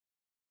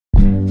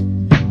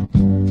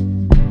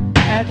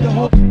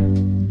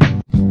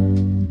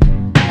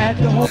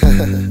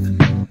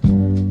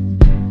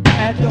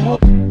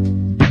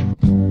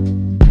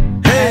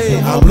Hey,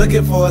 I'm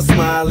looking for a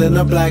smile in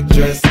a black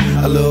dress,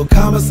 a little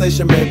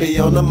conversation maybe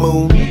on the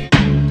moon.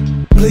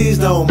 Please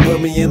don't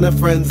put me in the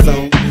friend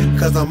zone,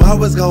 cause I'm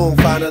always gonna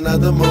find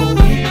another move.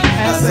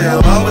 I say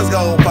I'm always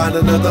gonna find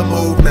another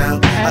move now.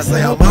 I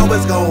say I'm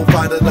always gonna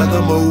find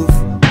another move.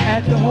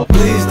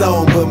 Please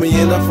don't put me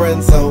in the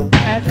friend zone,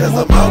 cause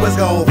I'm always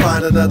gonna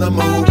find another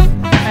move.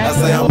 I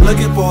say I'm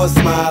looking for a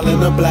smile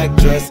in a black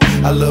dress,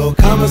 a little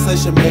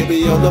conversation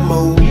maybe on the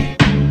moon.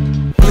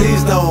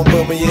 Please don't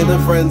put me in the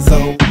friend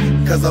zone,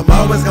 cause I'm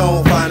always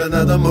gonna find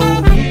another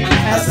move.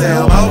 I say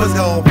I'm always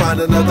gonna find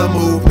another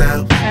move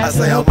now. I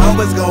say I'm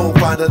always gonna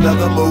find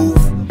another move.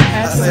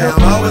 I say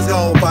I'm always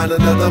gonna find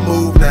another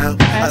move now.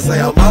 I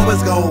say I'm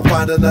always gonna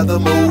find another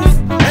move.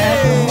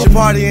 Hey. She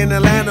party in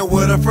Atlanta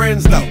with her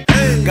friends though.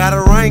 Hey. Got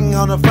a ring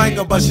on her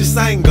finger but she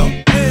single.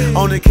 Hey.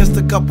 Only kissed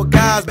a couple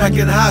guys back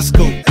in high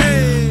school.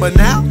 Hey. But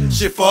now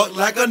she fucked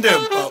like a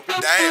nympho.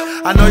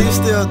 Damn. I know you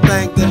still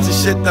think that your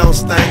shit don't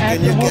stink,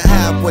 and you can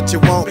have what you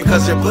want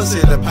because your pussy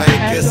the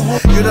pancreas.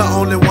 You're the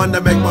only one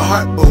that make my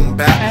heart boom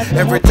back.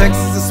 Every text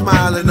is a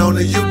smile and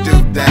only you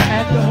do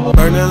that.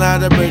 Burning a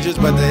lot of bridges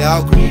but they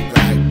all grew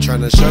back.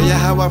 Trying to show you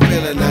how I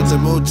feel and not to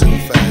move too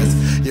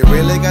fast. You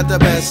really got the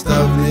best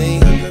of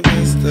me.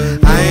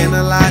 I ain't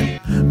a lot,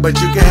 but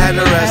you can have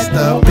the rest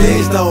of me.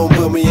 Please don't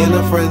put me in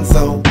a friend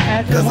zone,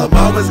 cause I'm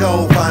always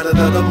gonna find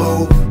another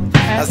move.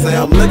 I say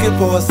I'm looking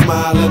for a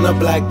smile in a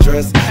black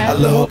dress, a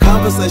little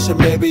conversation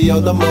maybe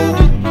on the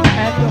moon.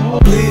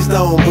 Please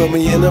don't put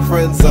me in a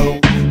friend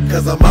zone,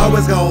 cause I'm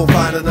always gonna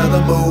find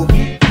another move.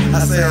 I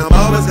say I'm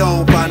always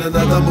gonna find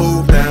another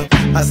move now.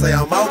 I say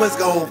I'm always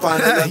gonna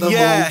find another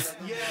move.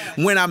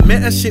 When I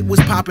met her, shit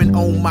was popping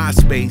on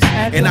MySpace,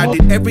 and I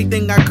did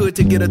everything I could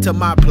to get her to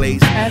my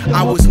place.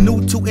 I was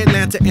new to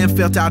Atlanta and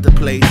felt out of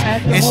place,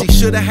 and she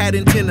should've had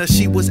antenna,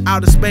 she was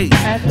out of space.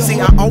 See,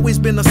 I always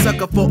been a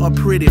sucker for a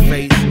pretty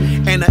face,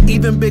 and an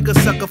even bigger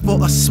sucker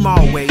for a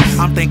small waist.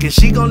 I'm thinking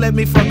she gon' let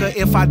me fuck her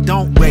if I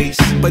don't race,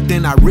 but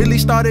then I really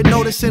started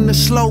noticing the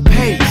slow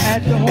pace.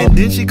 And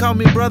then she called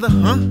me brother,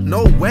 huh?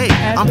 No way.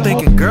 I'm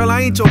thinking, girl,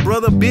 I ain't your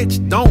brother, bitch,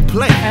 don't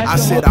play. I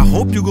said, I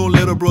hope you gon'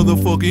 let her brother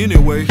fuck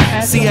anyway.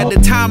 See, at the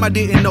time I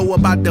didn't know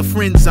about the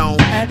friend zone,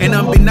 and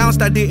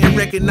unbeknownst I didn't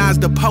recognize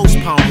the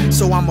postpone.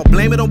 So I'ma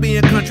blame it on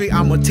being country,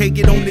 I'ma take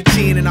it on the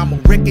chin, and I'ma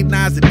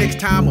recognize the next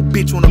time a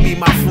bitch wanna be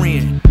my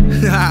friend.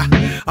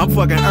 I'm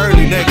fucking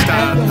early next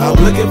time. I'm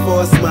looking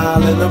for a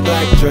smile in a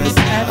black dress,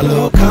 a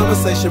little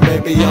conversation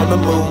maybe on the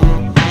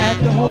moon.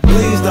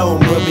 Please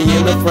don't put me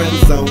in the friend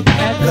zone,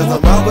 cause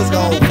I'm always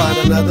gonna find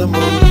another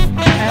move.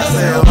 I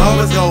say I'm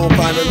always gonna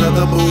find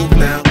another move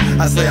now.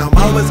 I say I'm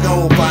always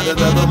gonna find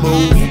another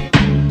move.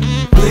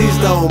 Please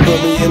don't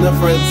put me in the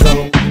friend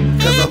zone,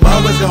 cause I'm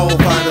always gonna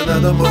find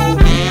another move.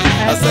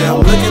 I say I'm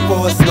looking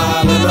for a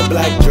smile in a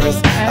black dress,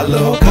 a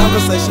little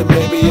conversation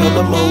maybe on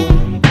the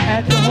moon.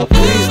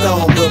 Please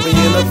don't put me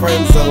in the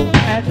friend zone,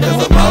 cause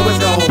I'm always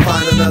gonna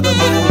find another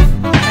move.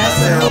 I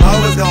say I'm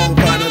always gonna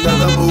find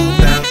another move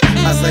now.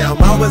 I say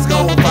I'm always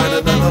gonna find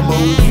another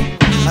move.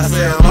 I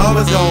say I'm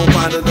always gonna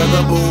find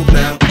another move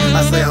now.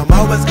 I say I'm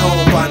always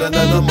gonna find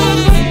another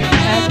move.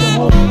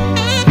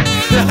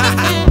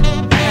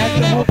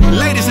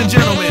 Ladies and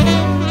gentlemen,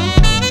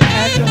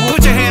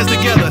 put your hands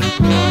together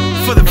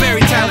for the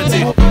very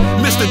talented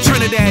Mr.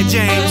 Trinidad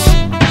James.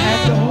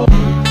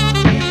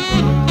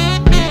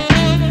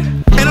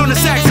 And on the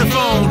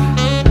saxophone,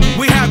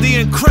 we have the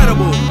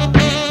incredible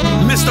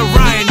Mr.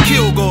 Ryan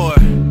Kilgore.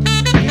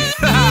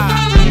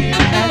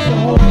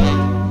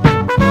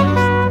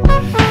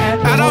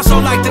 I'd also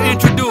like to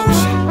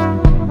introduce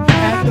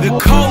the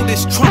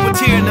coldest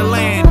trumpeter in the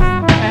land,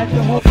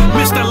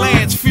 Mr.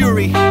 Lance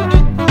Fury.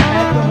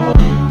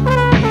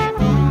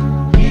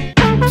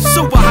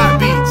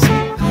 Supahotbeats.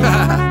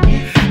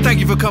 Thank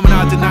you for coming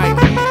out tonight.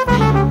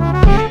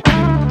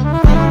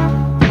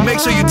 Make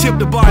sure you tip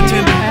the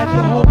bartender.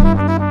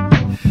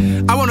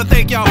 I want to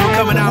thank y'all for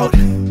coming out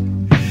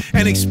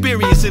and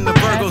experiencing the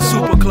Virgo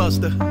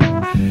SupaCluster.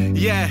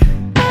 Yeah.